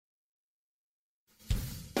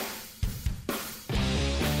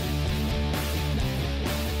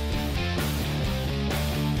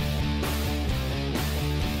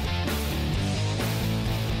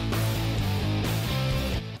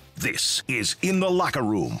This is In the Locker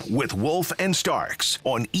Room with Wolf and Starks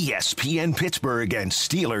on ESPN Pittsburgh and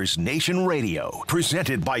Steelers Nation Radio.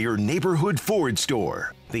 Presented by your neighborhood Ford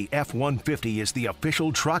store. The F-150 is the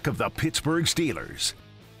official truck of the Pittsburgh Steelers.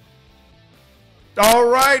 All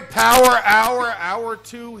right, Power Hour, Hour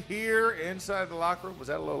 2 here inside the locker room. Was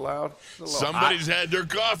that a little loud? Somebody's had their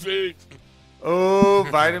coffee. Oh,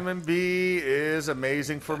 vitamin B is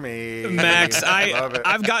amazing for me. Max, I love it.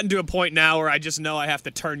 I've gotten to a point now where I just know I have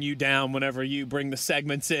to turn you down whenever you bring the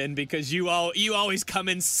segments in because you always come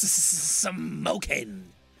in smoking.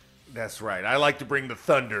 That's right. I like to bring the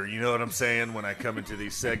thunder, you know what I'm saying, when I come into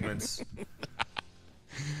these segments.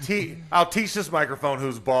 I'll teach this microphone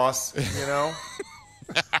who's boss, you know?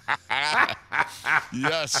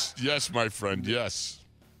 Yes, my friend, yes.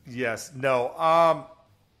 Yes. No.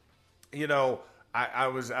 You know, I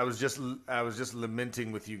was just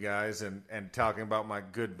lamenting with you guys and talking about my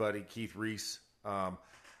good buddy Keith Reese. I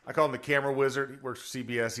call him the camera wizard. He works for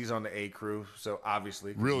CBS. He's on the A crew, so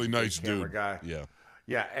obviously really nice camera dude. Guy.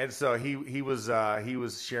 Yeah. And so he was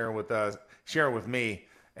sharing with me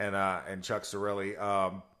and Chuck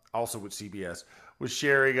Sorelli, also with CBS, was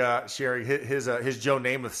sharing his Joe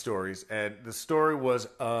Namath stories, and the story was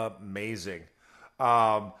amazing.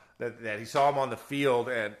 That he saw him on the field,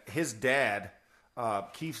 and his dad,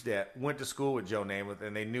 Keith's dad, went to school with Joe Namath,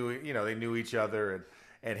 and they knew each other,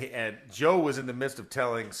 and Joe was in the midst of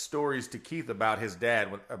telling stories to Keith about his dad,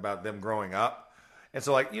 about them growing up, and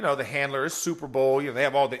so the handler is Super Bowl, they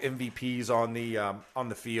have all the MVPs on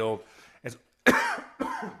the field, and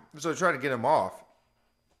so they're trying to get him off,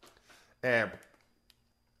 and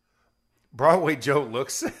Broadway Joe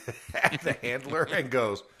looks at the handler and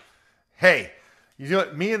goes, "Hey. You know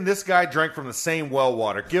what? Me and this guy drank from the same well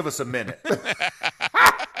water. Give us a minute."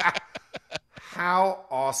 How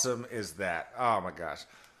awesome is that? Oh, my gosh.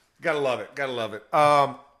 Gotta love it.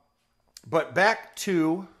 But back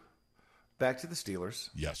to the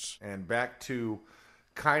Steelers. Yes. And back to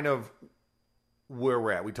kind of where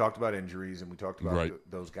we're at. We talked about injuries, and we talked about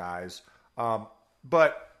those guys.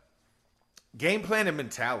 But game plan and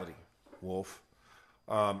mentality, Wolf.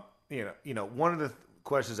 One of the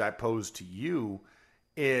questions I posed to you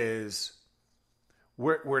is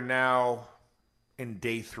we're now in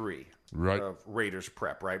day 3 of Raiders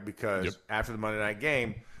prep, right? Because after the Monday night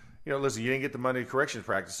game, listen, you didn't get the Monday corrections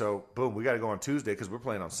practice, so boom, we got to go on Tuesday because we're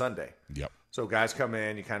playing on Sunday. Yep. So guys come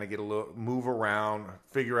in, you kind of get a little move around,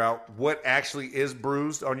 figure out what actually is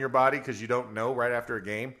bruised on your body because you don't know right after a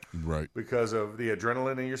game, right? Because of the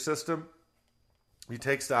adrenaline in your system. You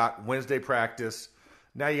take stock. Wednesday practice.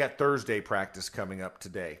 Now you got Thursday practice coming up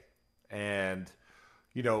today. And,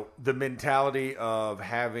 the mentality of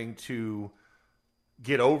having to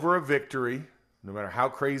get over a victory, no matter how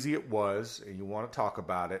crazy it was, and you want to talk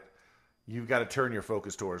about it, you've got to turn your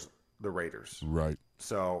focus towards the Raiders. Right.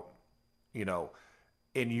 So, in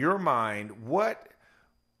your mind, what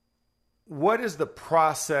is the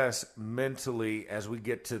process mentally as we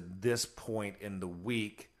get to this point in the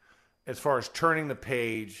week as far as turning the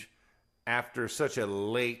page after such a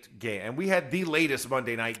late game? And we had the latest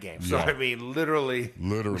Monday night game. So, literally.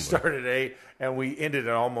 We started at 8 and we ended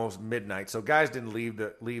at almost midnight. So guys didn't leave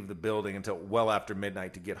the building until well after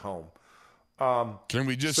midnight to get home. Can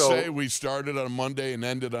we just say we started on Monday and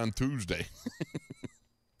ended on Tuesday?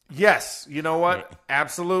 Yes. You know what? Yeah.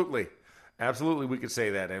 Absolutely. Absolutely, we could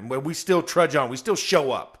say that. And we still trudge on. We still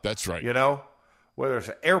show up. That's right. Whether it's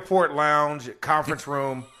an airport lounge, conference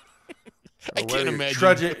room. I can't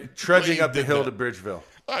imagine trudging up the hill to Bridgeville.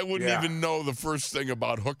 I wouldn't even know the first thing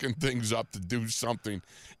about hooking things up to do something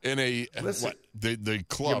in the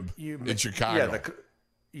club in Chicago.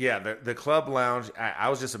 The club lounge. I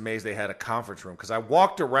was just amazed they had a conference room because I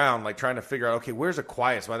walked around trying to figure out, okay, where's a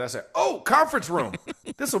quiet spot? I said, conference room.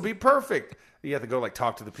 This will be perfect. You have to go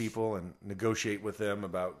talk to the people and negotiate with them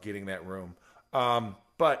about getting that room.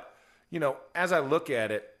 But as I look at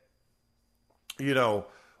it,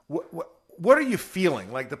 what are you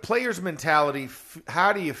feeling? The player's mentality,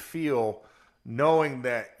 how do you feel knowing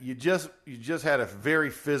that you just had a very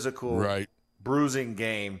physical, bruising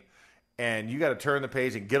game, and you got to turn the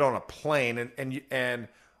page and get on a plane, and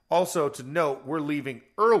also to note we're leaving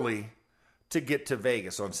early to get to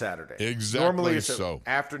Vegas on Saturday. Exactly. Normally it's an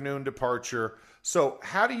afternoon departure. So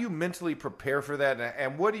how do you mentally prepare for that,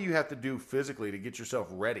 and what do you have to do physically to get yourself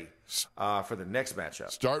ready for the next matchup?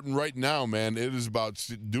 Starting right now, man, it is about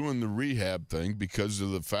doing the rehab thing because of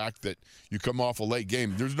the fact that you come off a late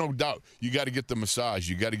game. There's no doubt you got to get the massage,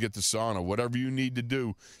 you got to get the sauna, whatever you need to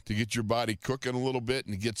do to get your body cooking a little bit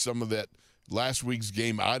and get some of that last week's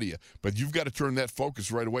game out of you. But you've got to turn that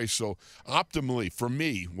focus right away. So optimally, for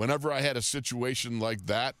me, whenever I had a situation like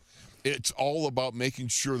that, it's all about making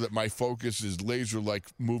sure that my focus is laser-like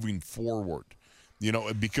moving forward.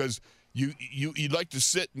 Because you'd like to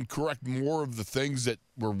sit and correct more of the things that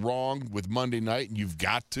were wrong with Monday night, and you've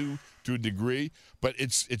got to a degree. But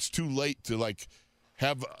it's too late to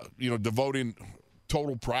have devoting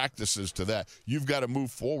total practices to that. You've got to move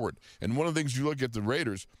forward. And one of the things you look at the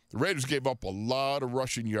Raiders gave up a lot of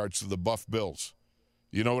rushing yards to the Buff Bills.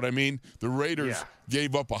 You know what I mean? The Raiders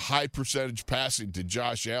gave up a high percentage passing to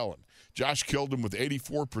Josh Allen. Josh killed him with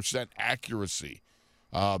 84% accuracy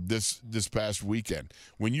this past weekend.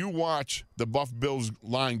 When you watch the Buff Bills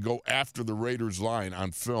line go after the Raiders line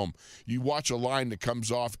on film, you watch a line that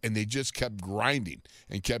comes off and they just kept grinding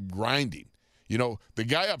and kept grinding. The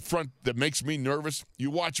guy up front that makes me nervous,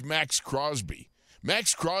 you watch Max Crosby.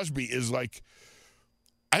 Max Crosby is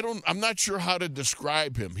I'm not sure how to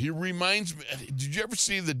describe him. He reminds me, did you ever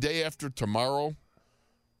see The Day After Tomorrow?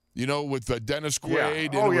 With Dennis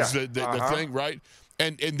Quaid, and it was the thing, right?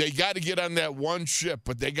 And they got to get on that one ship,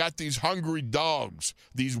 but they got these hungry dogs,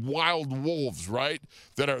 these wild wolves, right,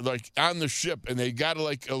 that are on the ship, and they got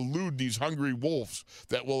to elude these hungry wolves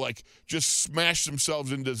that will just smash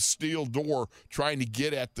themselves into the steel door trying to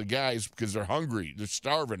get at the guys because they're hungry, they're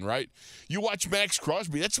starving, right? You watch Max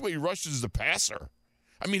Crosby, that's the way he rushes the passer.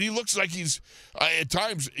 I mean, he looks like he's, at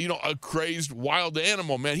times, a crazed wild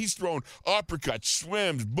animal, man. He's throwing uppercuts,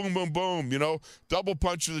 swims, boom, boom, boom, double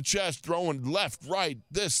punch to the chest, throwing left, right,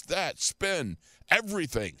 this, that, spin,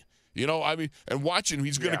 everything. And watching him,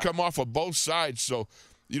 he's going to come off of both sides. So,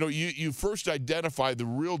 you first identify the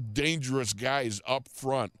real dangerous guys up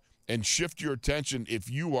front and shift your attention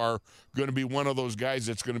if you are going to be one of those guys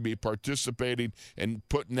that's going to be participating and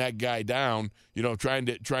putting that guy down, trying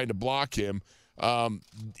to block him.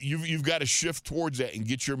 You've got to shift towards that and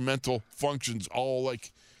get your mental functions all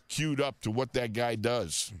queued up to what that guy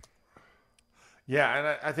does. Yeah,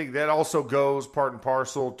 and I think that also goes part and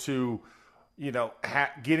parcel to,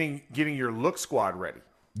 getting your look squad ready.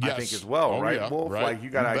 Yes. I think as well, right, yeah, Wolf? right. You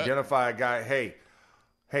got to identify a guy.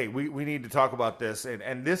 Hey, we need to talk about this,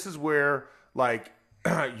 and this is where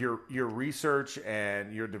your research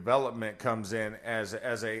and your development comes in as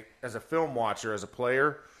a film watcher, as a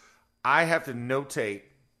player. I have to notate,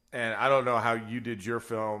 and I don't know how you did your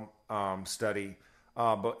film study,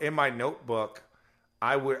 but in my notebook,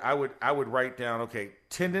 I would write down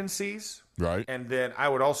tendencies, right, and then I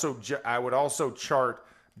would also chart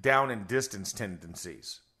down and distance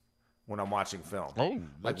tendencies when I'm watching film. Oh,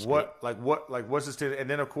 that's what's this tendency? And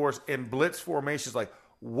then of course in blitz formations,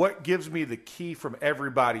 what gives me the key from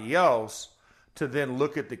everybody else to then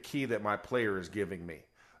look at the key that my player is giving me.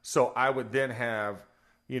 So I would then have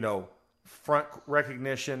front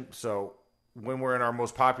recognition. So when we're in our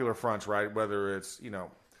most popular fronts, right, whether it's,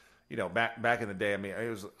 back in the day, I mean, it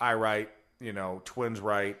was I right, twins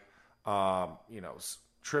right,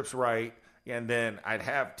 trips right. And then I'd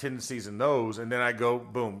have tendencies in those. And then I go,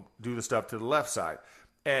 boom, do the stuff to the left side.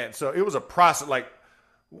 And so it was a process.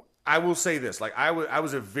 I will say this, I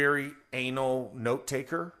was a very anal note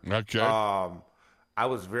taker. Okay. I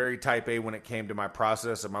was very type A when it came to my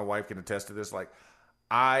process, and my wife can attest to this.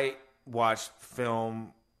 I watched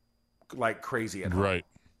film like crazy at home. Right.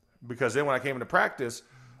 Because then when I came into practice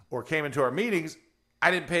or came into our meetings,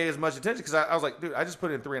 I didn't pay as much attention because I was like, dude, I just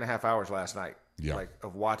put in 3.5 hours last night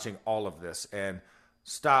of watching all of this, and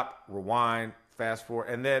stop, rewind, fast forward.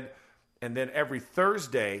 And then every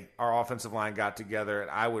Thursday, our offensive line got together,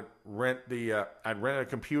 and I would rent I'd rent a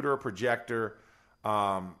computer, a projector,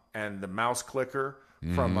 and the mouse clicker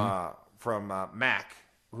from Mac,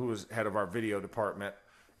 who was head of our video department.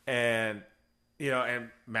 And, and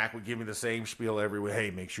Mac would give me the same spiel every week. Hey,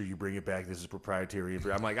 make sure you bring it back. This is proprietary.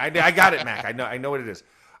 I'm like, I got it, Mac. I know what it is.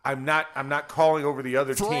 I'm not calling over the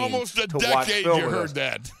other team. For almost a to watch decade, film you with heard us.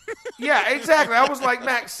 that. Yeah, exactly. I was like,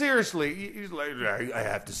 Max, seriously. He's like, I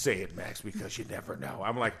have to say it, Max, because you never know.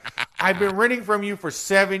 I'm like, I've been renting from you for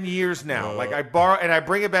 7 years now. I borrow, and I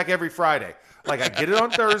bring it back every Friday. I get it on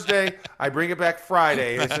Thursday. I bring it back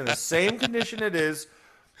Friday. It's in the same condition it is.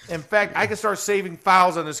 In fact, I can start saving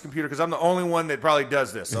files on this computer because I'm the only one that probably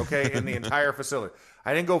does this, okay, in the entire facility.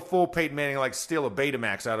 I didn't go full Peyton Manning, steal a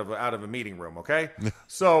Betamax out of a meeting room, okay?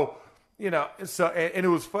 So, and it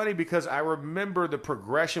was funny because I remember the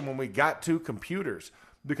progression when we got to computers,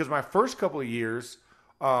 because my first couple of years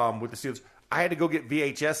with the Steelers, I had to go get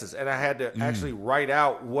VHSs, and I had to actually write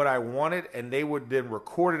out what I wanted, and they would then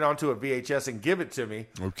record it onto a VHS and give it to me.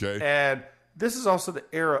 Okay. And this is also the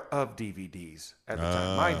era of DVDs at the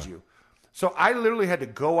time, mind you. So I literally had to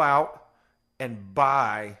go out and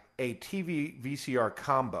buy a TV VCR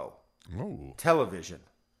combo Oh. television.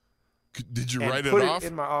 Did you and write it put off?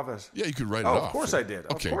 in my office. Yeah, you could write it Oh, off. of course I did.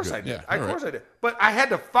 Okay, of course good. I did. Yeah, Of course I did. But I had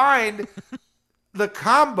to find the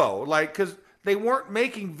combo, like, because they weren't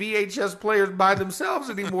making VHS players by themselves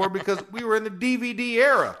anymore because we were in the DVD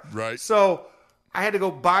era. Right. So I had to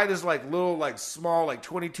go buy this like little, like small, like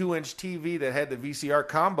 22-inch TV that had the VCR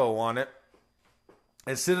combo on it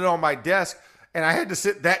and sit it on my desk. And I had to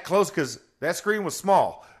sit that close because that screen was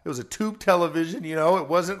small. It was a tube television, you know. It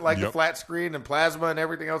wasn't like the flat screen and plasma and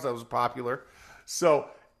everything else that was popular. So,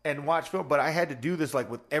 and watch film. But I had to do this like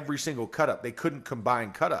with every single cut up. They couldn't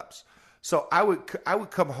combine cut ups. So I would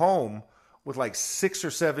come home with like 6 or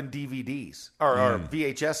 7 DVDs or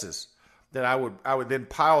VHSs that I would then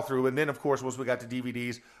pile through. And then, of course, once we got to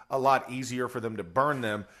DVDs, a lot easier for them to burn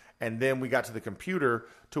them. And then we got to the computer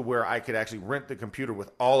to where I could actually rent the computer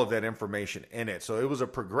with all of that information in it. So it was a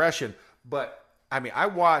progression. But I mean, I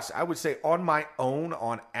would say on my own,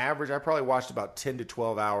 on average, I probably watched about 10 to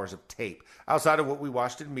 12 hours of tape. Outside of what we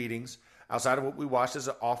watched in meetings, outside of what we watched as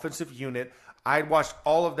an offensive unit, I'd watched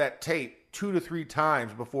all of that tape 2 to 3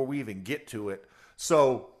 times before we even get to it.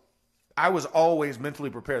 So I was always mentally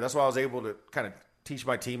prepared. That's why I was able to kind of teach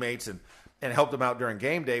my teammates and help them out during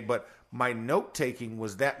game day. But my note-taking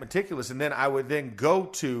was that meticulous. And then I would then go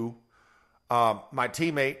to my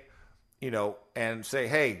teammate, you know, and say,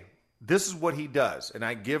 hey, this is what he does. And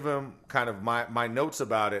I give him kind of my notes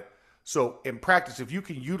about it. So in practice, if you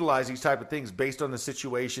can utilize these type of things based on the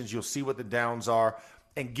situations, you'll see what the downs are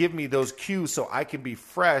and give me those cues so I can be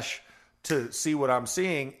fresh to see what I'm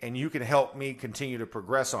seeing, and you can help me continue to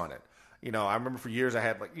progress on it. You know, I remember for years I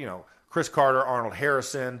had, like, you know, Chris Carter, Arnold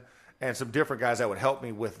Harrison, and some different guys that would help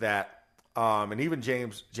me with that. And even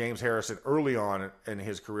James Harrison early on in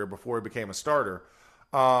his career before he became a starter.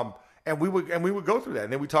 And we would go through that.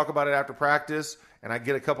 And then we talk about it after practice, and I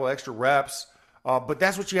get a couple extra reps. But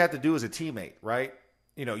that's what you have to do as a teammate, right?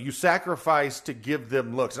 You know, you sacrifice to give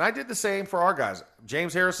them looks. And I did the same for our guys.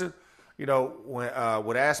 James Harrison, you know,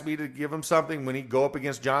 would ask me to give him something when he'd go up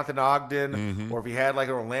against Jonathan Ogden, or if he had like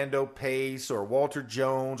an Orlando Pace or Walter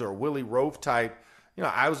Jones or Willie Rofe type. You know,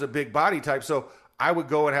 I was a big body type, so I would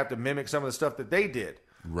go and have to mimic some of the stuff that they did.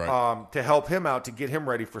 Right. To help him out, to get him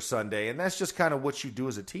ready for Sunday. And that's just kind of what you do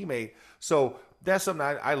as a teammate. So that's something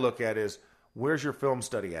I look at is, where's your film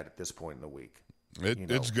study at this point in the week?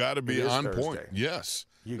 It's got to be on point. Yes.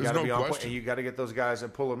 You got to be on point, and you got to get those guys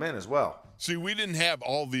and pull them in as well. See, we didn't have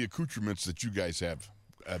all the accoutrements that you guys have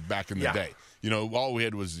back in the day. You know, all we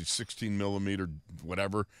had was the 16 millimeter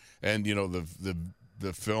whatever, and, you know,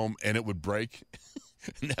 the film, and it would break.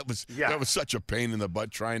 And that was such a pain in the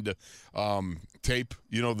butt trying to tape,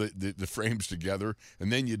 you know, the frames together,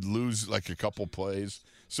 and then you'd lose like a couple plays.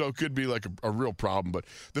 So it could be like a real problem. But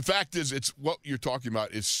the fact is, it's what you're talking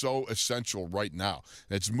about is so essential right now.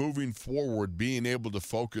 It's moving forward, being able to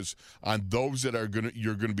focus on those that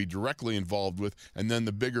you're gonna be directly involved with, and then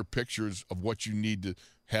the bigger pictures of what you need to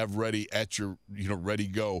have ready at your, you know, ready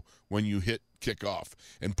go when you hit kickoff.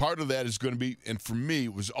 And part of that is going to be, and for me,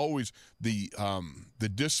 it was always the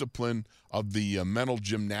discipline of the mental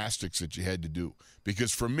gymnastics that you had to do.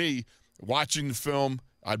 Because for me, watching the film,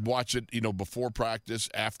 I'd watch it, you know, before practice,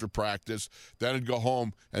 after practice. Then I'd go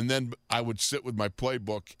home, and then I would sit with my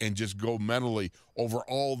playbook and just go mentally over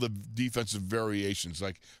all the defensive variations.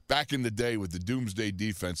 Like back in the day with the Doomsday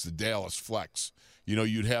defense, the Dallas flex, you know,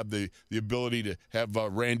 you'd have the ability to have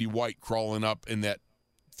Randy White crawling up in that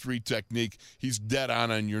 3 technique. He's dead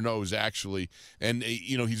on your nose, actually. And,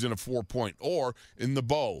 you know, he's in a 4-point. Or in the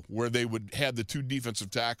bow, where they would have the 2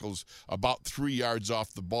 defensive tackles about 3 yards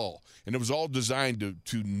off the ball. And it was all designed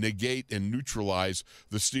to negate and neutralize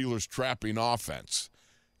the Steelers' trapping offense.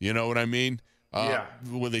 You know what I mean?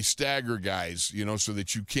 Where they stagger guys, you know, so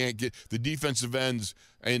that you can't get the defensive ends.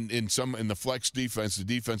 And in the flex defense, the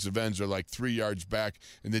defensive ends are like 3 yards back,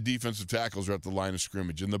 and the defensive tackles are at the line of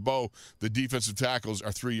scrimmage. In the bow, the defensive tackles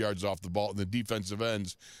are 3 yards off the ball, and the defensive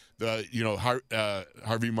ends,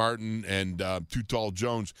 Harvey Martin and Too Tall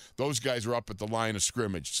Jones, those guys are up at the line of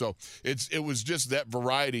scrimmage. So it was just that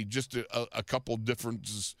variety, just a couple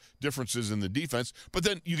differences in the defense. But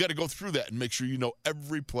then you got to go through that and make sure you know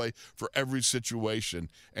every play for every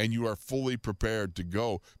situation, and you are fully prepared to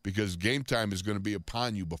go, because game time is going to be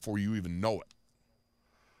upon you before you even know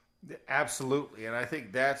it. Absolutely. And I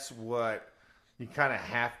think that's what you kind of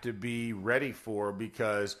have to be ready for,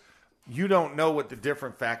 because you don't know what the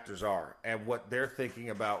different factors are and what they're thinking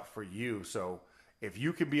about for you. So if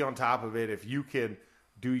you can be on top of it, if you can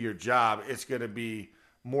do your job, it's going to be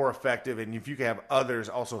more effective. And if you can have others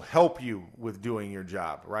also help you with doing your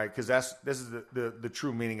job, right? Because this is the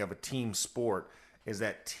true meaning of a team sport, is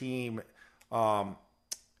that team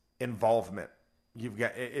involvement.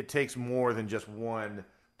 It takes more than just one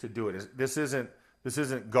to do it. This isn't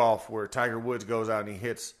golf where Tiger Woods goes out and he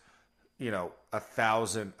hits,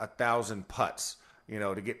 1,000 putts,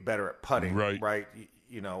 to get better at putting, right?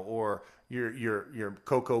 Or you're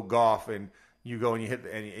Coco Golf and you go and you hit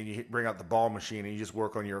and you bring out the ball machine and you just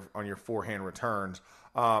work on your forehand returns.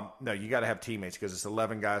 No, you got to have teammates because it's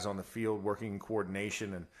 11 guys on the field working in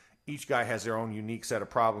coordination, and each guy has their own unique set of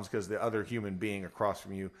problems because the other human being across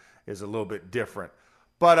from you is a little bit different.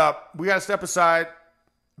 But we got to step aside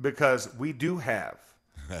because we do have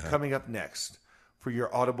coming up next for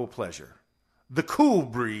your audible pleasure, the cool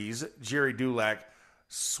breeze, Gerry Dulac,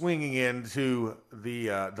 swinging into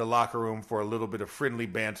the locker room for a little bit of friendly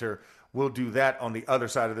banter. We'll do that on the other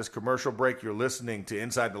side of this commercial break. You're listening to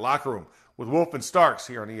Inside the Locker Room with Wolf and Starks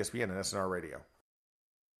here on ESPN and SNR Radio.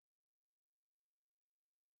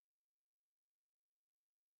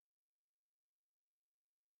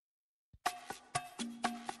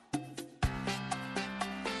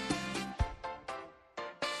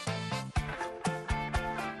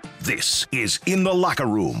 This is In the Locker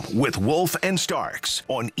Room with Wolf and Starks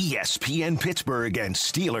on ESPN Pittsburgh and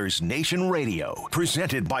Steelers Nation Radio.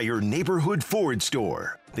 Presented by your neighborhood Ford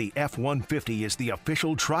store. The F-150 is the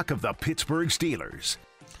official truck of the Pittsburgh Steelers.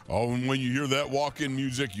 Oh, and when you hear that walk-in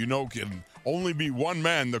music, you know it can only be one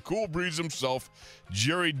man, the cool breeze himself,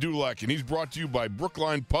 Gerry Dulac. And he's brought to you by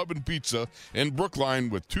Brookline Pub and Pizza in Brookline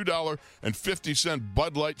with $2.50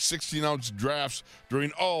 Bud Light 16-ounce drafts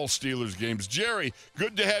during all Steelers games. Gerry,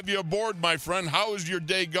 good to have you aboard, my friend. How is your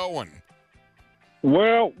day going?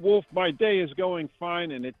 Well, Wolf, my day is going fine,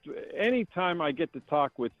 and anytime I get to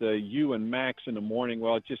talk with you and Max in the morning,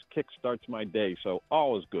 well, it just kickstarts my day, so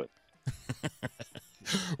all is good.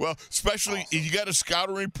 Well, especially you got a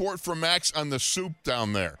scouting report from Max on the soup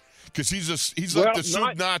down there because he's like the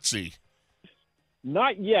soup Nazi.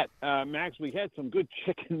 Not yet, Max. We had some good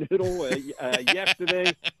chicken noodle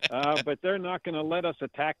yesterday, but they're not going to let us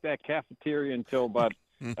attack that cafeteria until about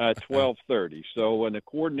 12:30. So when the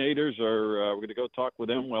coordinators are, we're going to go talk with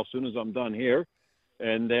them. Well, as soon as I'm done here,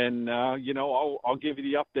 and then I'll give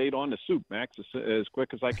you the update on the soup, Max, as quick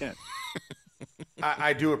as I can.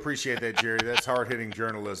 I do appreciate that, Gerry. That's hard-hitting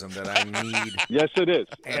journalism that I need. Yes, it is.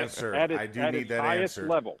 Answer. I do need that answer.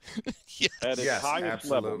 Level. Yes. At its highest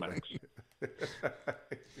absolutely. level, Max.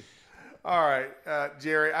 All right,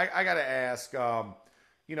 Gerry, I got to ask,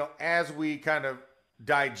 as we kind of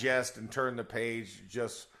digest and turn the page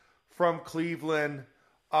just from Cleveland,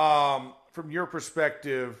 from your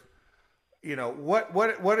perspective,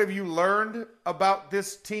 what have you learned about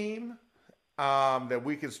this team that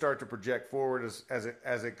we can start to project forward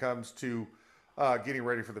as it comes to getting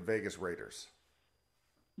ready for the Vegas Raiders?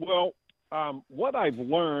 Well, what I've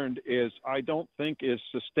learned is I don't think is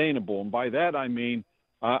sustainable. And by that, I mean,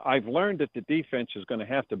 I've learned that the defense is going to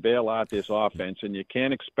have to bail out this offense, and you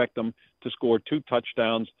can't expect them to score 2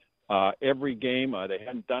 touchdowns every game. They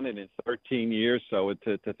hadn't done it in 13 years. So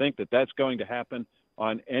to think that that's going to happen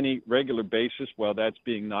on any regular basis, well, that's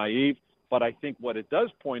being naive. But I think what it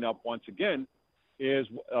does point up once again is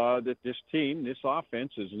that this team, this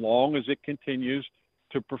offense, as long as it continues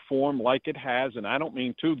to perform like it has, and I don't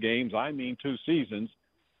mean 2 games, I mean 2 seasons,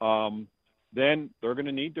 then they're going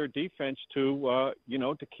to need their defense to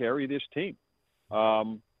carry this team.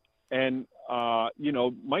 Mike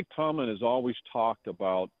Tomlin has always talked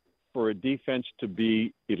about for a defense to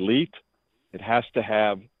be elite, it has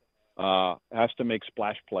to make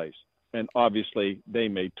splash plays. And obviously they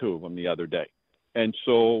made 2 of them the other day. And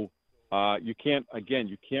so you can't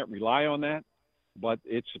rely on that, but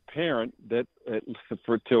it's apparent that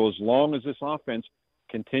till as long as this offense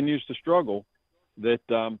continues to struggle, that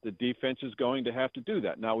the defense is going to have to do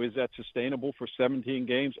that. Now, is that sustainable for 17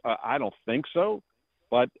 games? I don't think so,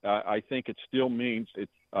 but I think it still means that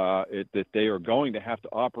they are going to have to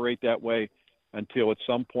operate that way until at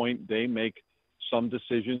some point they make some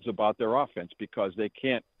decisions about their offense, because they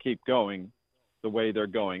can't keep going the way they're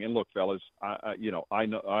going. And look, fellas, I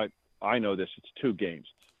know this. It's 2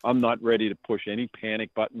 games. I'm not ready to push any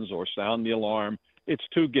panic buttons or sound the alarm. It's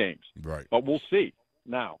 2 games, right? But we'll see.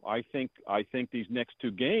 Now, I think these next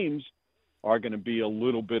 2 games are going to be a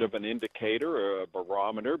little bit of an indicator or a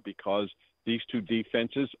barometer, because these 2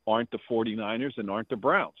 defenses aren't the 49ers and aren't the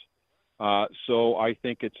Browns. So I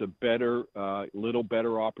think it's a little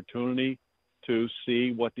better opportunity to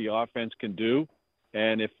see what the offense can do.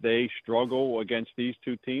 And if they struggle against these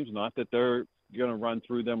 2 teams, not that they're going to run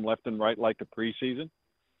through them left and right like the preseason,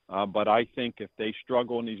 but I think if they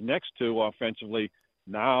struggle in these next 2 offensively,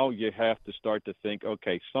 now you have to start to think,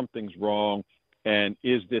 okay, something's wrong. And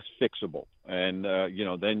is this fixable? And,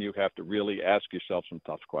 then you have to really ask yourself some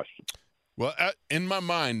tough questions. Well, in my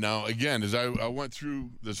mind now, again, as I went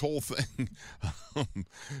through this whole thing,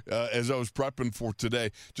 as I was prepping for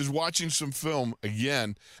today, just watching some film,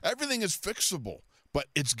 again, everything is fixable, but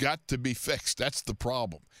it's got to be fixed. That's the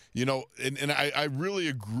problem. And I really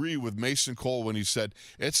agree with Mason Cole when he said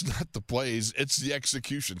it's not the plays, it's the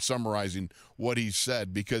execution, summarizing what he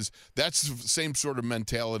said, because that's the same sort of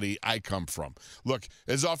mentality I come from. Look,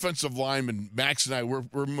 as offensive linemen, Max and I, we're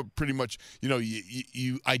pretty much,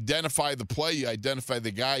 you identify the play, you identify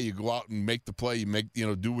the guy, you go out and make the play,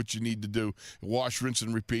 you do what you need to do, wash, rinse,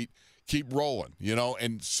 and repeat. Keep rolling,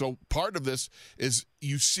 and so part of this is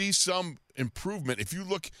you see some improvement. If you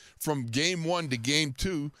look from game 1 to game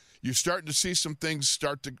 2, you're starting to see some things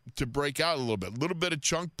start to break out a little bit of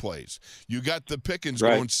chunk plays. You got the Pickens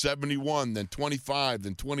going 71, then 25,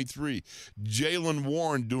 then 23. Jalen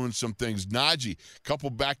Warren doing some things. Najee, couple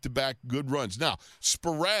back-to-back good runs. Now,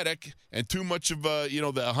 sporadic and too much of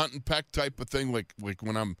the hunt and peck type of thing, like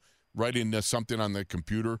when I'm writing something on the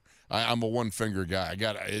computer. I'm a one-finger guy.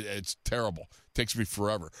 It's terrible. It takes me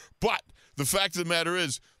forever. But the fact of the matter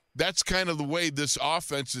is, that's kind of the way this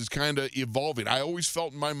offense is kind of evolving. I always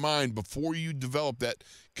felt in my mind, before you develop that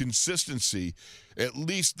consistency, at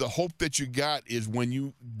least the hope that you got is when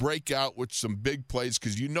you break out with some big plays,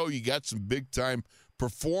 because you got some big-time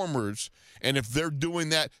performers, and if they're doing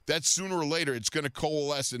that sooner or later, it's going to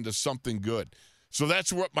coalesce into something good. So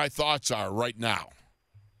that's what my thoughts are right now.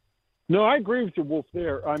 No, I agree with you, Wolf,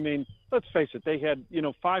 there. I mean, let's face it. They had,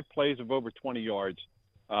 5 plays of over 20 yards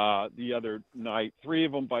the other night, 3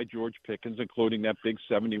 of them by George Pickens, including that big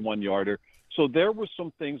 71-yarder. So there were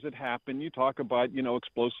some things that happened. You talk about,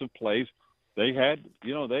 explosive plays. They had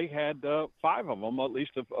 5 of them, at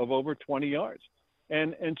least, of over 20 yards.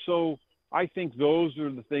 And so I think those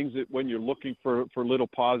are the things that when you're looking for little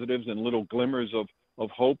positives and little glimmers of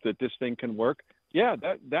hope that this thing can work, yeah,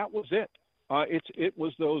 that was it. It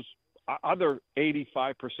was those other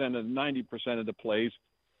 85% and 90% of the plays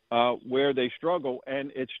where they struggle,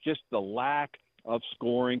 and it's just the lack of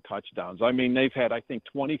scoring touchdowns. I mean, they've had, I think,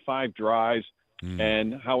 25 drives,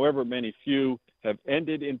 and however many few have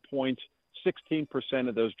ended in points. 16%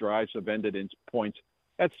 of those drives have ended in points.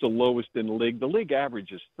 That's the lowest in the league. The league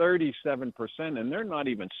average is 37%, and they're not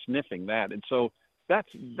even sniffing that. And so that's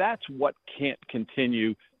what can't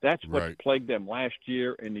continue. That's what plagued them last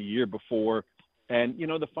year and the year before. And,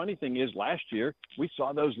 the funny thing is, last year we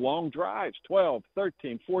saw those long drives, 12,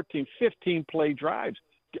 13, 14, 15-play drives,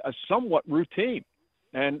 somewhat routine.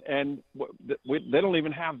 And they don't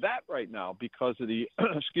even have that right now because of the,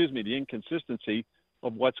 the inconsistency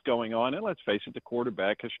of what's going on. And let's face it, the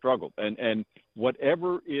quarterback has struggled. And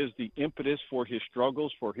whatever is the impetus for his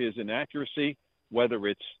struggles, for his inaccuracy, whether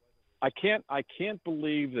it's – I can't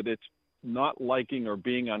believe that it's not liking or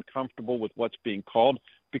being uncomfortable with what's being called,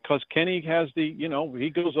 because Kenny has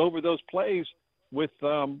he goes over those plays with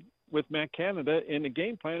Matt Canada in the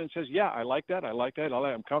game plan and says, yeah, I like that.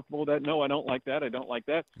 I'm comfortable with that. No, I don't like that. I don't like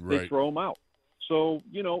that. They throw him out. So,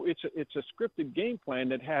 it's a scripted game plan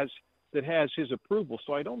that has his approval.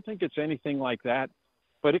 So I don't think it's anything like that.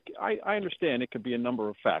 But I understand it could be a number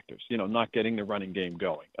of factors, not getting the running game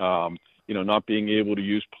going, not being able to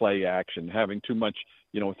use play action, having too much,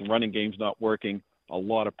 if the running game's not working, a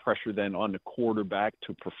lot of pressure then on the quarterback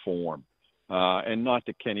to perform. And not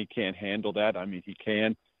that Kenny can't handle that. I mean, he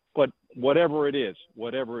can. But whatever it is,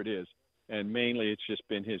 and mainly it's just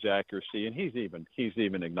been his accuracy, and he's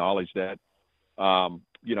even acknowledged that,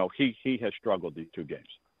 he has struggled these 2 games.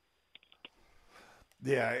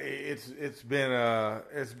 Yeah, it's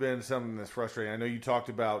been something that's frustrating. I know you talked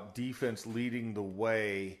about defense leading the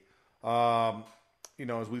way. As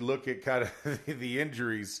we look at kind of the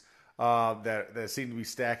injuries that seem to be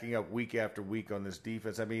stacking up week after week on this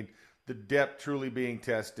defense. I mean, the depth truly being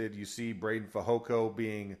tested. You see Braden Fehoko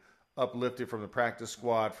being uplifted from the practice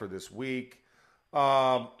squad for this week.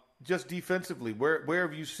 Just defensively, where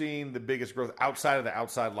have you seen the biggest growth outside of the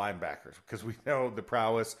outside linebackers? Because we know the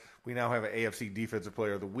prowess. We now have an AFC Defensive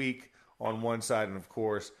Player of the Week on one side, and of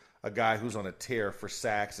course, a guy who's on a tear for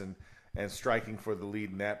sacks and striking for the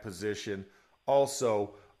lead in that position.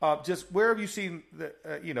 Also, just where have you seen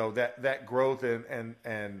that growth and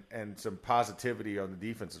some positivity on the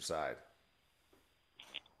defensive side?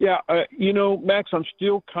 Yeah, Max, I'm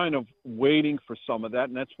still kind of waiting for some of that,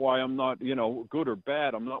 and that's why I'm not, good or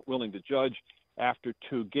bad, I'm not willing to judge after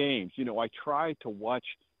 2 games. I try to watch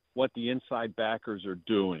what the inside backers are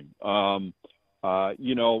doing.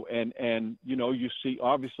 You see,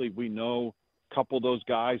 obviously we know a couple of those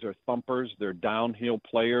guys are thumpers. They're downhill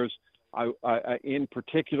players. In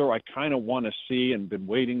particular, I kind of want to see and been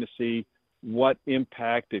waiting to see what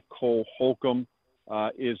impact that Cole Holcomb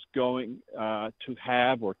is going to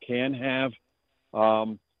have or can have.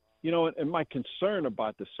 And my concern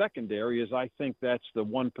about the secondary is I think that's the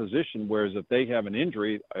one position, whereas if they have an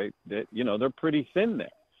injury, they're pretty thin there.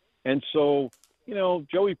 And so,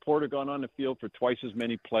 Joey Porter gone on the field for twice as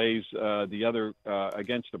many plays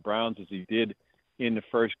against the Browns as he did in the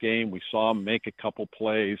first game. We saw him make a couple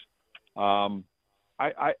plays. I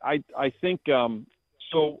think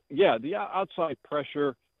the outside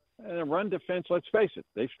pressure and run defense, let's face it,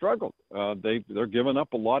 they've struggled. They're giving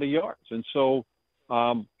up a lot of yards. And so,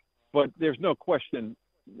 but there's no question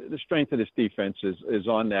the strength of this defense is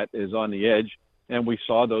on the edge. And we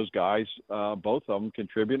saw those guys, both of them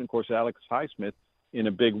contribute. And of course, Alex Highsmith in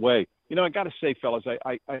a big way. I got to say, fellas,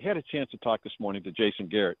 I had a chance to talk this morning to Jason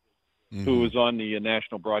Garrett, who was on the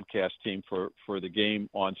national broadcast team for the game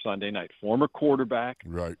on Sunday night. Former quarterback,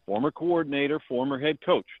 right, former coordinator, former head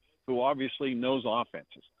coach, who obviously knows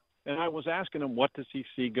offenses. And I was asking him, what does he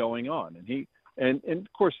see going on? And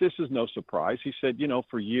of course, this is no surprise. He said,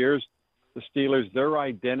 for years, the Steelers, their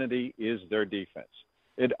identity is their defense.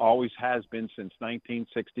 It always has been since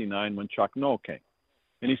 1969 when Chuck Noll came.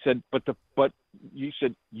 And he said, but you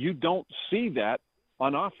said you don't see that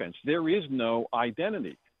on offense. There is no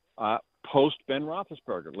identity. Post Ben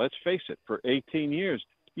Roethlisberger, let's face it, for 18 years,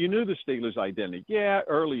 you knew the Steelers' identity. Yeah,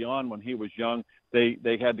 early on when he was young, they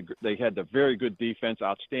had the very good defense,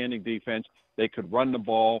 outstanding defense. They could run the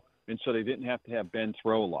ball, and so they didn't have to have Ben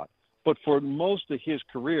throw a lot. But for most of his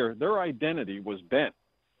career, their identity was Ben.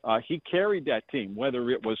 He carried that team, whether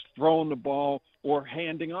it was throwing the ball or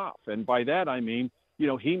handing off. And by that, I mean,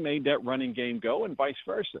 he made that running game go and vice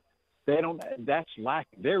versa. That's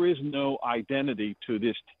lacking. There is no identity to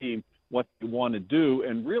this team, what they want to do,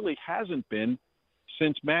 and really hasn't been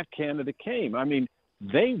since Matt Canada came. I mean,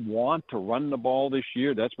 they want to run the ball this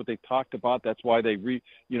year. That's what they talked about. That's why they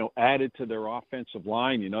added to their offensive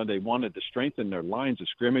line. They wanted to strengthen their lines of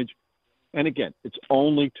scrimmage. And again, it's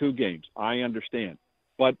only 2 games. I understand.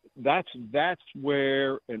 But that's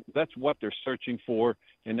where, and that's what they're searching for,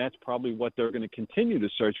 and that's probably what they're going to continue to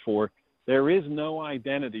search for. There is no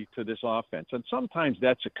identity to this offense. And sometimes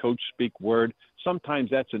that's a coach speak word.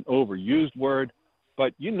 Sometimes that's an overused word.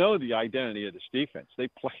 But the identity of this defense. They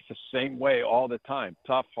play the same way all the time.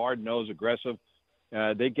 Tough, hard-nosed, aggressive.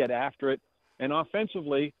 They get after it. And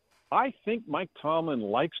offensively, I think Mike Tomlin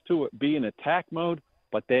likes to be in attack mode,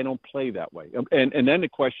 but they don't play that way. And then the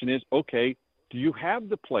question is, okay, do you have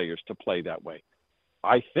the players to play that way?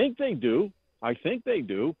 I think they do.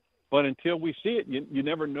 But until we see it, you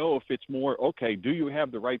never know if it's more, okay, do you have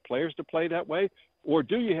the right players to play that way? Or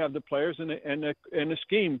do you have the players and the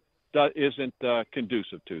scheme that isn't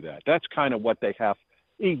conducive to that? That's kind of what they have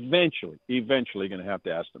eventually going to have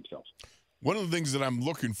to ask themselves. One of the things that I'm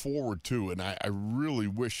looking forward to, and I really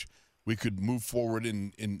wish we could move forward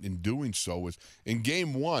in doing so, is in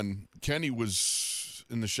game 1, Kenny was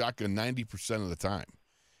in the shotgun 90% of the time.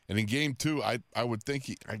 And in game 2, I would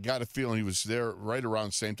think I got a feeling he was there right around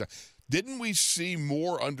the same time. Didn't we see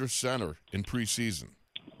more under center in preseason?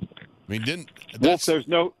 I mean, Wolf, there's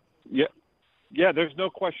no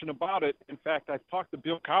question about it. In fact, I've talked to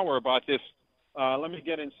Bill Cowher about this. Let me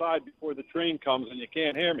get inside before the train comes and you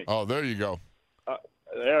can't hear me. Oh, there you go.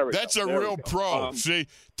 There we That's go. a There real pro. See,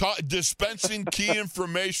 dispensing key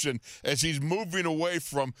information as he's moving away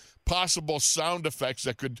from possible sound effects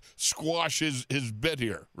that could squash his bit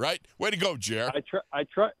here, right? Way to go, Jer.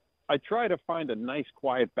 I try to find a nice,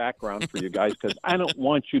 quiet background for you guys because I don't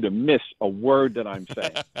want you to miss a word that I'm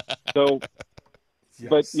saying. So, yes.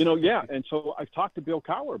 But, and so I've talked to Bill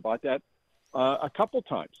Cowher about that a couple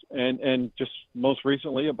times, and just most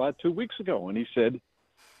recently about 2 weeks ago, and he said,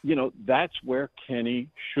 that's where Kenny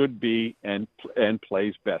should be and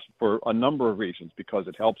plays best for a number of reasons, because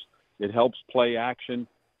it helps play action.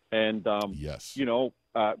 And, yes.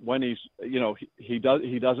 When he's, he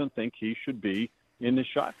doesn't think he should be in the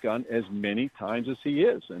shotgun as many times as he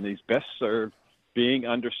is. And he's best served being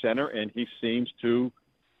under center. And he seems to,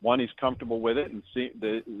 he's comfortable with it, and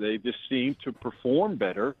they just seem to perform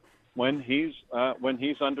better when he's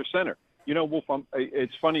under center. Wolf,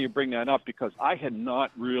 it's funny you bring that up because I had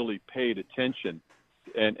not really paid attention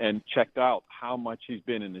and checked out how much he's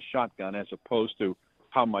been in the shotgun as opposed to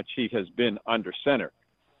how much he has been under center.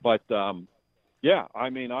 But I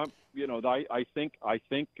mean, I think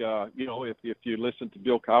if you listen to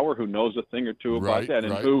Bill Cowher, who knows a thing or two about that,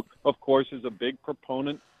 and who, of course, is a big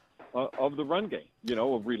proponent of the run game,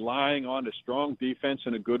 of relying on a strong defense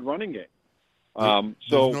and a good running game.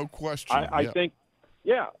 There's no question. I think.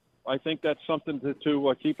 I think that's something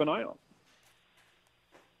to keep an eye on.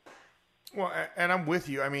 Well, and I'm with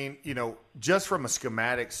you. I mean, just from a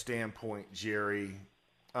schematic standpoint, Gerry,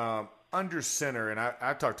 under center, and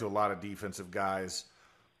I've talked to a lot of defensive guys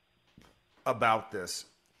about this.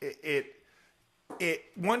 It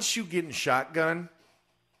once you get in shotgun,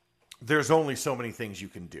 there's only so many things you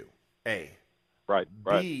can do. A. Right.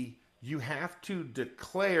 B, you have to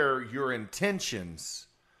declare your intentions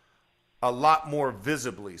a lot more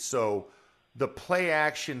visibly. So the play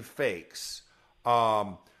action fakes,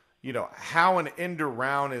 how an end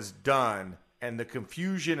around is done, and the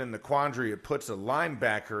confusion and the quandary it puts a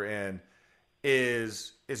linebacker in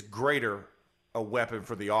is greater a weapon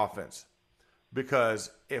for the offense. Because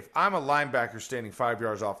if I'm a linebacker standing 5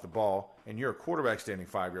 yards off the ball and you're a quarterback standing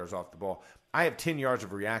 5 yards off the ball, I have 10 yards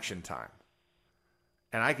of reaction time.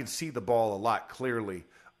 And I can see the ball a lot clearly,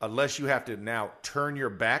 unless you have to now turn your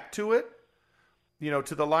back to it,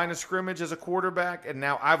 to the line of scrimmage as a quarterback. And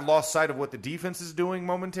now I've lost sight of what the defense is doing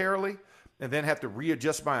momentarily and then have to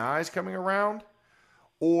readjust my eyes coming around.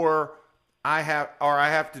 Or I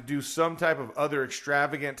have to do some type of other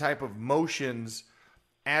extravagant type of motions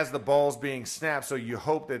as the ball's being snapped. So you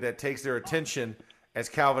hope that takes their attention as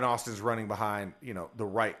Calvin Austin's running behind, the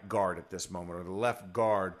right guard at this moment, or the left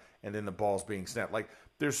guard, and then the ball's being snapped. Like,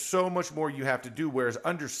 there's so much more you have to do, whereas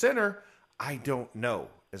under center, I don't know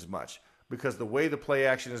as much. Because the way the play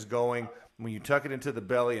action is going, when you tuck it into the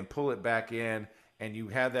belly and pull it back in, and you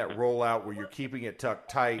have that rollout where you're keeping it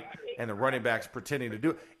tucked tight, and the running back's pretending to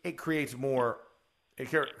do it, it creates more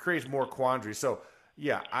quandary. So,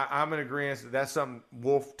 yeah, I'm in agreement. That's something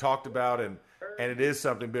Wolf talked about, and it is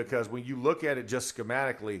something, because when you look at it just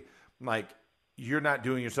schematically, like, you're not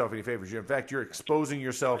doing yourself any favors. In fact, you're exposing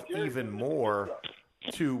yourself even more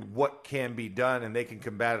to what can be done, and they can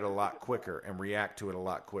combat it a lot quicker and react to it a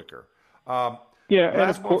lot quicker. And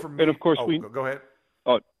of course, go ahead.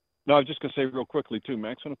 Oh, no, I was just going to say real quickly too,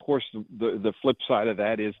 Max. And of course, the flip side of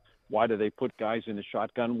that is, why do they put guys in the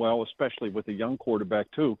shotgun? Well, especially with a young quarterback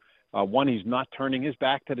too. One, he's not turning his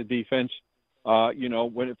back to the defense.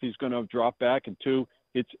 If he's going to drop back, and two,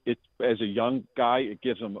 it's as a young guy, it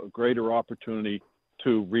gives him a greater opportunity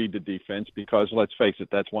to read the defense, because let's face it,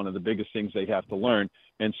 that's one of the biggest things they have to learn.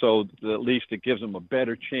 And so at least it gives them a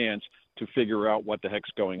better chance to figure out what the heck's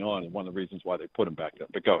going on, and one of the reasons why they put him back there.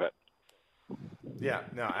 But go ahead. Yeah,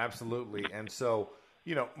 no, absolutely. And so,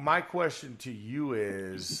 my question to you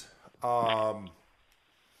is, trying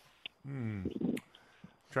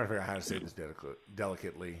to figure out how to say this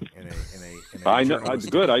delicately in a I know it's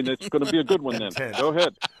good. It's going to be a good one then. Go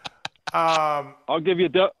ahead. I'll give you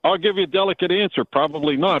a delicate answer.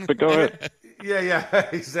 Probably not, but go ahead. Yeah,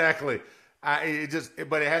 exactly. But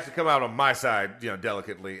it has to come out on my side,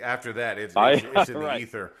 delicately. After that, it's in the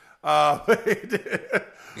ether.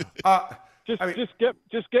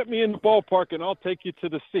 Just get me in the ballpark, and I'll take you to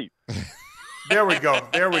the seat. There we go.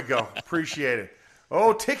 Appreciate it.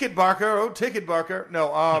 Oh, ticket barker.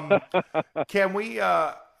 No, can we?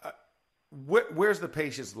 Where's the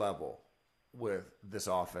patience level with this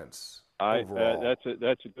offense overall?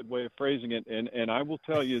 That's a good way of phrasing it. And I will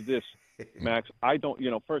tell you this, Max. I don't.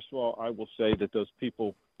 First of all, I will say that those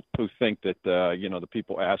people who think that the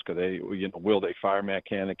people ask, are they, will they fire Matt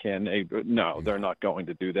Canada? Can they? No, they're not going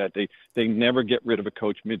to do that. They never get rid of a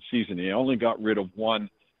coach midseason. They only got rid of one.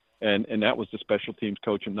 And that was the special teams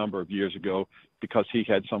coach a number of years ago, because he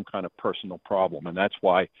had some kind of personal problem, and that's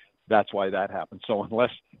why that happened. So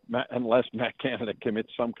unless Matt Canada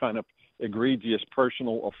commits some kind of egregious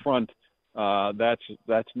personal affront,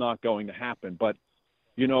 that's not going to happen. But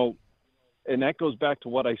and that goes back to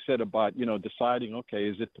what I said about deciding, okay,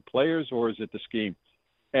 is it the players or is it the scheme?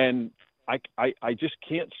 And I just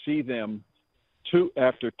can't see them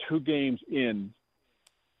after 2 games in.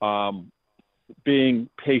 Being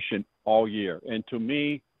patient all year. And to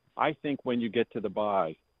me, I think when you get to the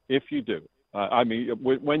bye, if you do,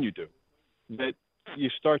 when you do, that you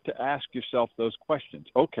start to ask yourself those questions.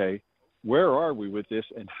 Okay, where are we with this,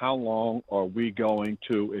 and how long are we going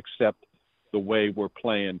to accept the way we're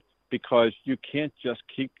playing? Because you can't just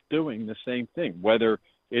keep doing the same thing, whether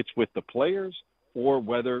it's with the players or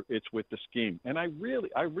whether it's with the scheme. And I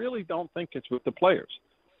really don't think it's with the players.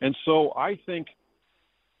 And so I think,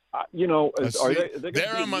 there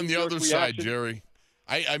I'm on the other side, Gerry.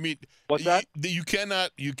 I mean, what's that? You cannot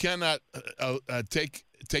take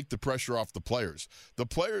the pressure off the players. The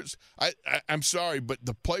players, I'm sorry, but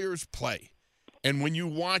the players play. And when you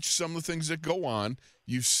watch some of the things that go on,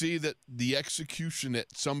 you see that the execution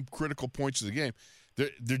at some critical points of the game,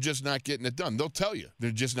 they're just not getting it done. They'll tell you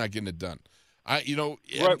they're just not getting it done. Right,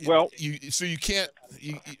 well, so you can't.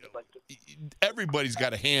 everybody's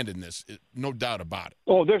got a hand in this, no doubt about it.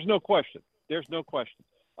 Oh, there's no question. There's no question.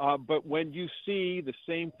 But when you see the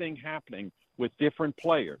same thing happening with different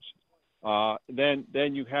players, then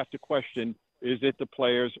you have to question, is it the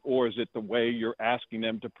players or is it the way you're asking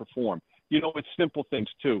them to perform? It's simple things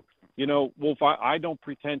too. Wolf, I don't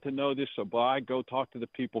pretend to know this, but I go talk to the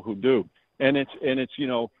people who do. And it's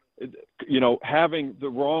having the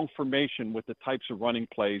wrong formation with the types of running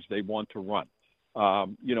plays they want to run,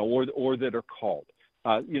 or that are called.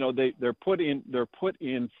 They're put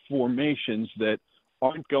in formations that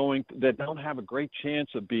that don't have a great chance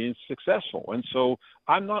of being successful. And so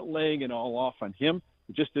I'm not laying it all off on him,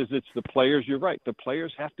 just as it's the players. You're right. The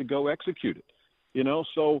players have to go execute it,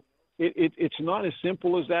 so it's not as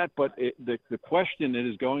simple as that, but the question that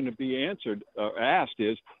is going to be asked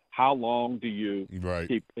is, how long do you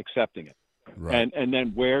keep accepting it? Right. And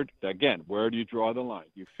then where do you draw the line?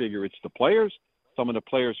 You figure it's the players, some of the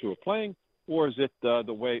players who are playing, or is it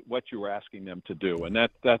what you were asking them to do? And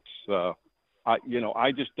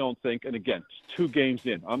I just don't think, and again, it's 2 games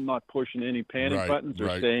in. I'm not pushing any panic buttons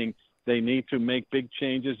or saying they need to make big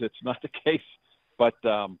changes. It's not the case, but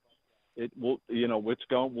it will.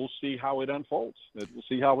 We'll see how it unfolds. We'll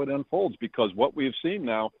see how it unfolds, because what we've seen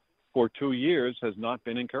now for 2 years has not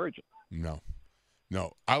been encouraging. No.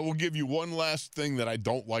 I will give you one last thing that I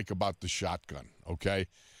don't like about the shotgun. Okay,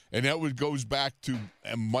 and that goes back to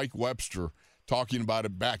Mike Webster talking about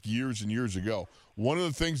it back years and years ago. One of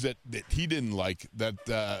the things that he didn't like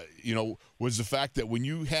was the fact that when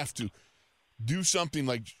you have to do something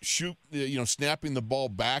like shoot, snapping the ball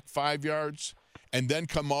back 5 yards and then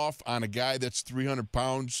come off on a guy that's 300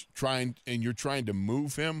 pounds and you're trying to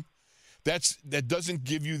move him, that doesn't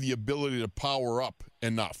give you the ability to power up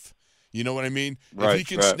enough. You know what I mean? If he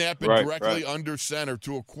can snap it directly under center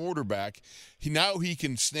to a quarterback, he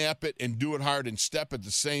can snap it and do it hard and step at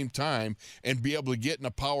the same time and be able to get in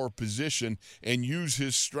a power position and use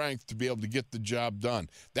his strength to be able to get the job done.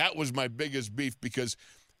 That was my biggest beef, because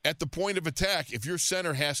at the point of attack, if your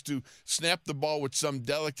center has to snap the ball with some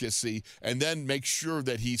delicacy and then make sure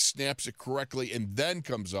that he snaps it correctly and then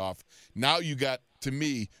comes off, now you got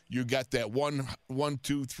that 1,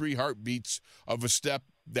 2, 3 heartbeats of a step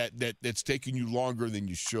that's taking you longer than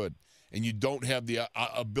you should, and you don't have the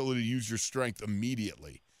ability to use your strength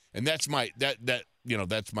immediately. And that's my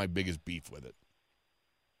that's my biggest beef with it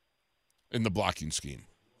in the blocking scheme.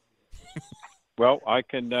 Well, I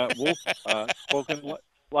can Wolf spoken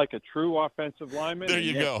like a true offensive lineman. There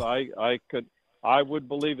you go. I would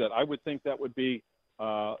believe that. I would think that would be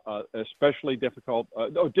especially difficult.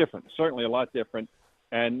 Different, certainly a lot different,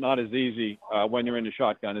 and not as easy when you're in the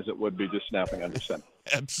shotgun as it would be just snapping under center.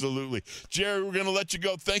 Absolutely. Gerry, we're going to let you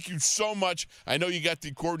go. Thank you so much. I know you got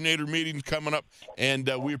the coordinator meeting coming up, and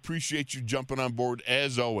we appreciate you jumping on board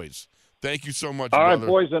as always. Thank you so much, brother. All right,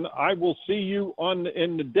 boys, and I will see you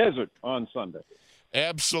in the desert on Sunday.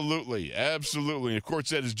 Absolutely. And, of course,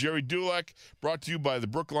 that is Gerry Dulac, brought to you by the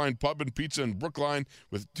Brookline Pub and Pizza in Brookline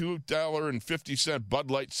with $2.50 Bud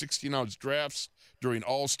Light 16-ounce drafts during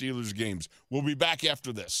all Steelers games. We'll be back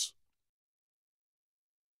after this.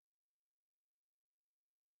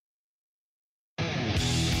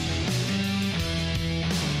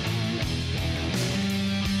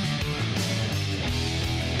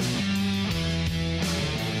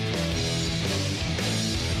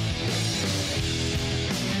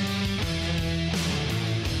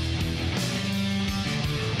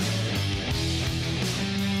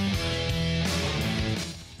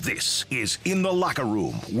 This is In the Locker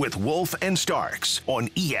Room with Wolf and Starks on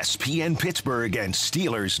ESPN Pittsburgh and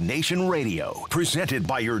Steelers Nation Radio. Presented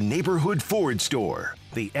by your neighborhood Ford store.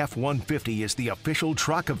 The F-150 is the official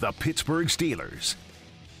truck of the Pittsburgh Steelers.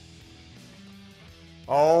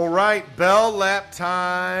 All right, bell lap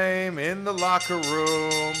time in the locker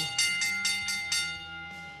room.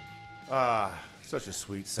 Such a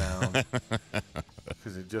sweet sound.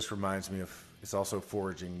 Because it just reminds me of, it's also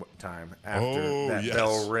foraging time after that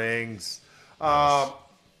bell rings.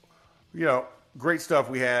 Great stuff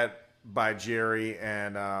we had by Gerry.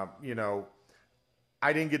 And, I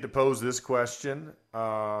didn't get to pose this question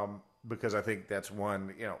because I think that's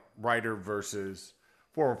one, writer versus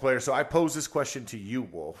former player. So I pose this question to you,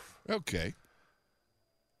 Wolf. Okay.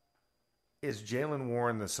 Is Jaylen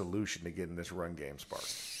Warren the solution to getting this run game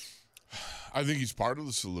sparked? I think he's part of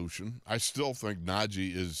the solution. I still think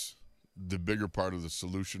Najee is the bigger part of the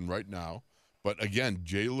solution right now. But again,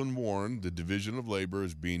 Jaylen Warren, the division of labor,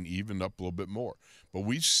 is being evened up a little bit more. But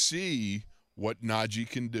we see what Najee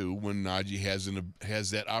can do when Najee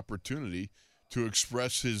has that opportunity to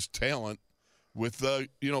express his talent with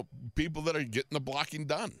people that are getting the blocking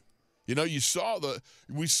done. You know, we saw the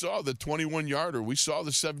 21-yarder. We saw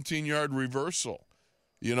the 17-yard reversal.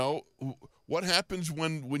 You know, what happens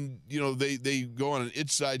when they go on an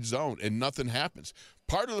inside zone and nothing happens?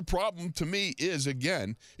 Part of the problem to me is,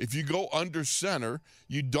 again, if you go under center,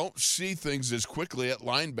 you don't see things as quickly at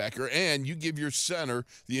linebacker, and you give your center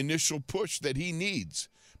the initial push that he needs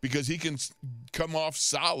because he can come off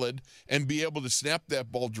solid and be able to snap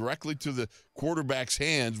that ball directly to the quarterback's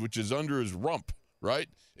hands, which is under his rump, right?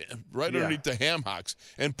 Right underneath the ham hocks,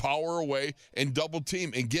 and power away and double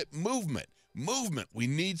team and get movement. We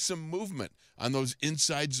need some movement on those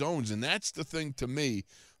inside zones, and that's the thing to me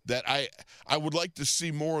that I would like to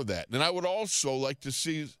see more of that. And I would also like to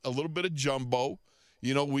see a little bit of jumbo.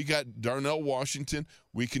 You know, we got Darnell Washington.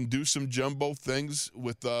 We can do some jumbo things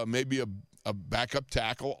with maybe a backup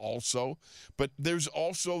tackle also. But there's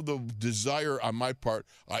also the desire on my part,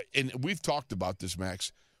 and we've talked about this,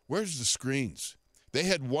 Max. Where's the screens? They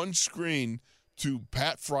had one screen to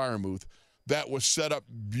Pat Freiermuth that was set up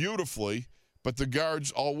beautifully, but the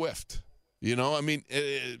guards all whiffed. You know, I mean,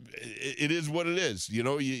 it is what it is. You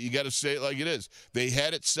know, you got to say it like it is. They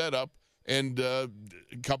had it set up, and a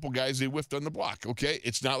couple guys, they whiffed on the block. Okay,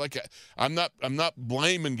 it's not like I'm not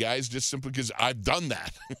blaming guys just simply because I've done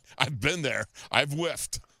that. I've been there. I've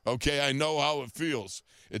whiffed. Okay, I know how it feels.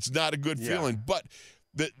 It's not a good feeling, but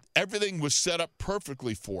everything was set up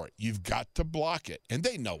perfectly for it. You've got to block it, and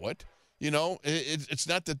they know it. You know, it's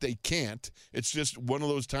not that they can't. It's just one of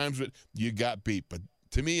those times that you got beat. But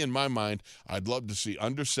to me, in my mind, I'd love to see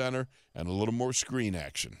under center and a little more screen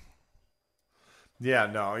action. Yeah,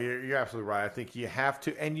 no, you're absolutely right. I think you have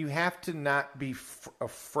to not be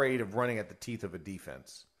afraid of running at the teeth of a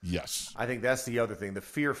defense. Yes. I think that's the other thing, the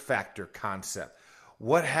fear factor concept.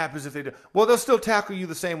 What happens if they do? Well, they'll still tackle you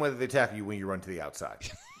the same way that they tackle you when you run to the outside.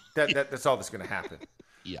 That's all that's going to happen.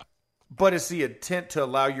 Yeah. But it's the intent to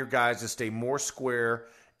allow your guys to stay more square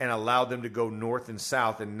and allow them to go north and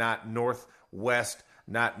south and not northwest,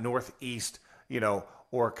 not northeast, you know,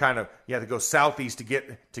 or kind of you have to go southeast to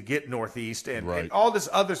get northeast and all this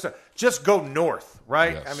other stuff. Just go north,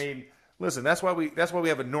 right? Yes. I mean, listen, that's why we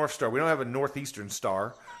have a North Star. We don't have a Northeastern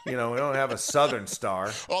Star. You know, we don't have a Southern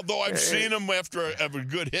Star. Although I've seen them after a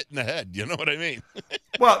good hit in the head. You know what I mean?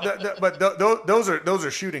 Well, but those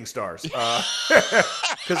are shooting stars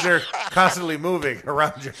because they're constantly moving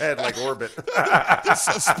around your head like orbit. They're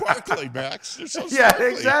so sparkly, Max. They're so sparkly.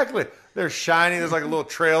 Yeah, exactly. They're shiny. There's like a little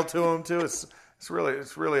trail to them too. It's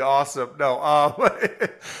really awesome. No,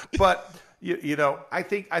 but you know, I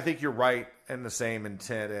think you're right in the same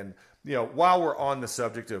intent. And you know, while we're on the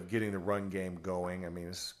subject of getting the run game going, I mean,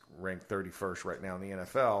 it's ranked 31st right now in the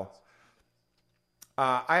NFL.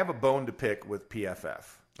 I have a bone to pick with PFF.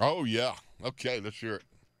 Oh yeah. Okay, let's hear it.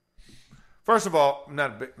 First of all, I'm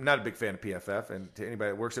not a big fan of PFF, and to anybody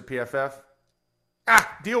that works at PFF,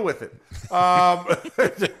 deal with it.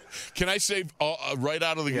 Can I say right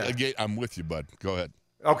out of the gate? I'm with you, bud. Go ahead.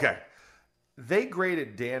 Okay. They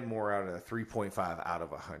graded Dan Moore out of a 3.5 out of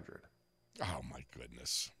 100. Oh my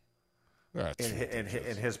goodness. In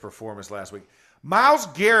his performance last week. Myles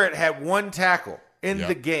Garrett had one tackle in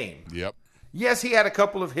the game. Yep. Yes, he had a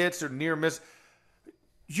couple of hits or near miss.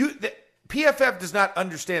 PFF does not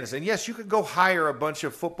understand this. And yes, you could go hire a bunch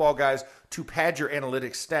of football guys to pad your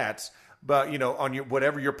analytics stats, but you know, on your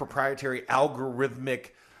whatever your proprietary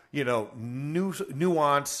algorithmic, you know,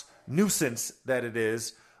 nuance that it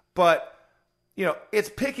is. But you know, it's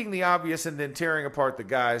picking the obvious and then tearing apart the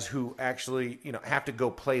guys who actually, you know, have to go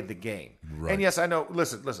play the game. Right. And yes, I know.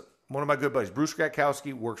 Listen. One of my good buddies, Bruce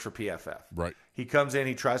Gatkowski, works for PFF. Right. He comes in.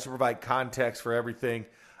 He tries to provide context for everything.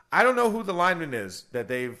 I don't know who the lineman is that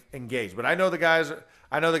they've engaged, but I know the guys.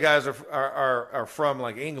 Are from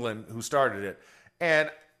like England who started it, and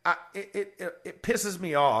it pisses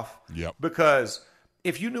me off. Yep. Because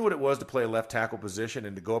if you knew what it was to play a left tackle position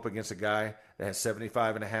and to go up against a guy that has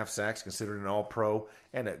 75.5 sacks, considered an All-Pro,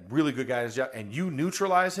 and a really good guy at his job, and you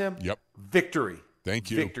neutralize him, victory. Thank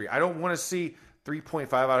you. Victory. I don't want to see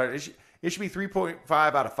 3.5 out of it. It should be 3.5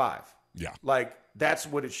 out of 5. Yeah. Like, that's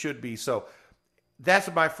what it should be. So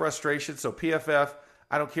that's my frustration. So PFF,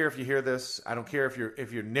 I don't care if you hear this. I don't care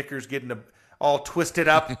if your knicker's getting all twisted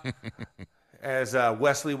up, as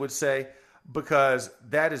Wesley would say. Because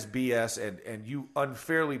that is BS, and you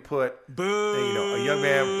unfairly put a young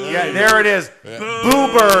man. Yeah, there it is. Yeah.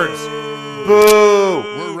 Boo birds. Boo.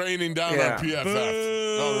 We're raining down on PFF. Boo.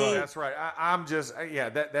 All right. That's right. I'm just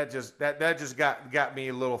that just got me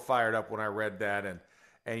a little fired up when I read that,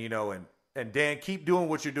 and Dan, keep doing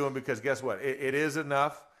what you're doing because guess what? It is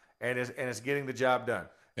enough, and it's getting the job done.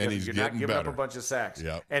 And he's you're getting not giving better. up a bunch of sacks.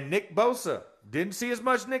 Yep. And Nick Bosa. Didn't see as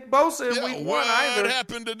much Nick Bosa in week one either. What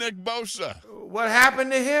happened to Nick Bosa? What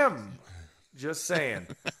happened to him? Just saying.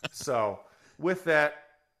 So, with that,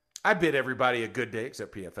 I bid everybody a good day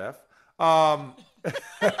except PFF.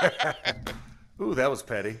 Ooh, that was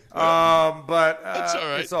petty. But That's all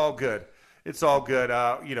right. It's all good. It's all good.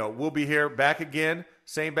 We'll be here back again.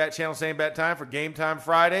 Same bat channel, same bat time for Game Time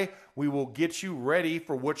Friday. We will get you ready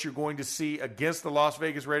for what you're going to see against the Las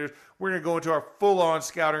Vegas Raiders. We're going to go into our full-on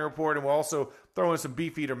scouting report, and we'll also throw in some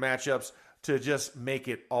beef-eater matchups to just make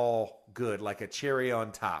it all good, like a cherry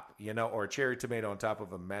on top, or a cherry tomato on top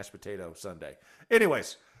of a mashed potato sundae.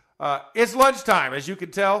 Anyways, it's lunchtime, as you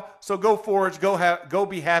can tell, so go forage, go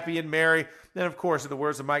be happy and merry. Then, of course, in the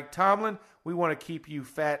words of Mike Tomlin, we want to keep you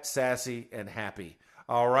fat, sassy, and happy.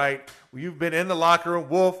 All right. Well, you've been in the locker room.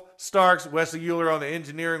 Wolf, Starks, Wesley Euler on the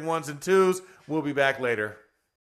engineering ones and twos. We'll be back later.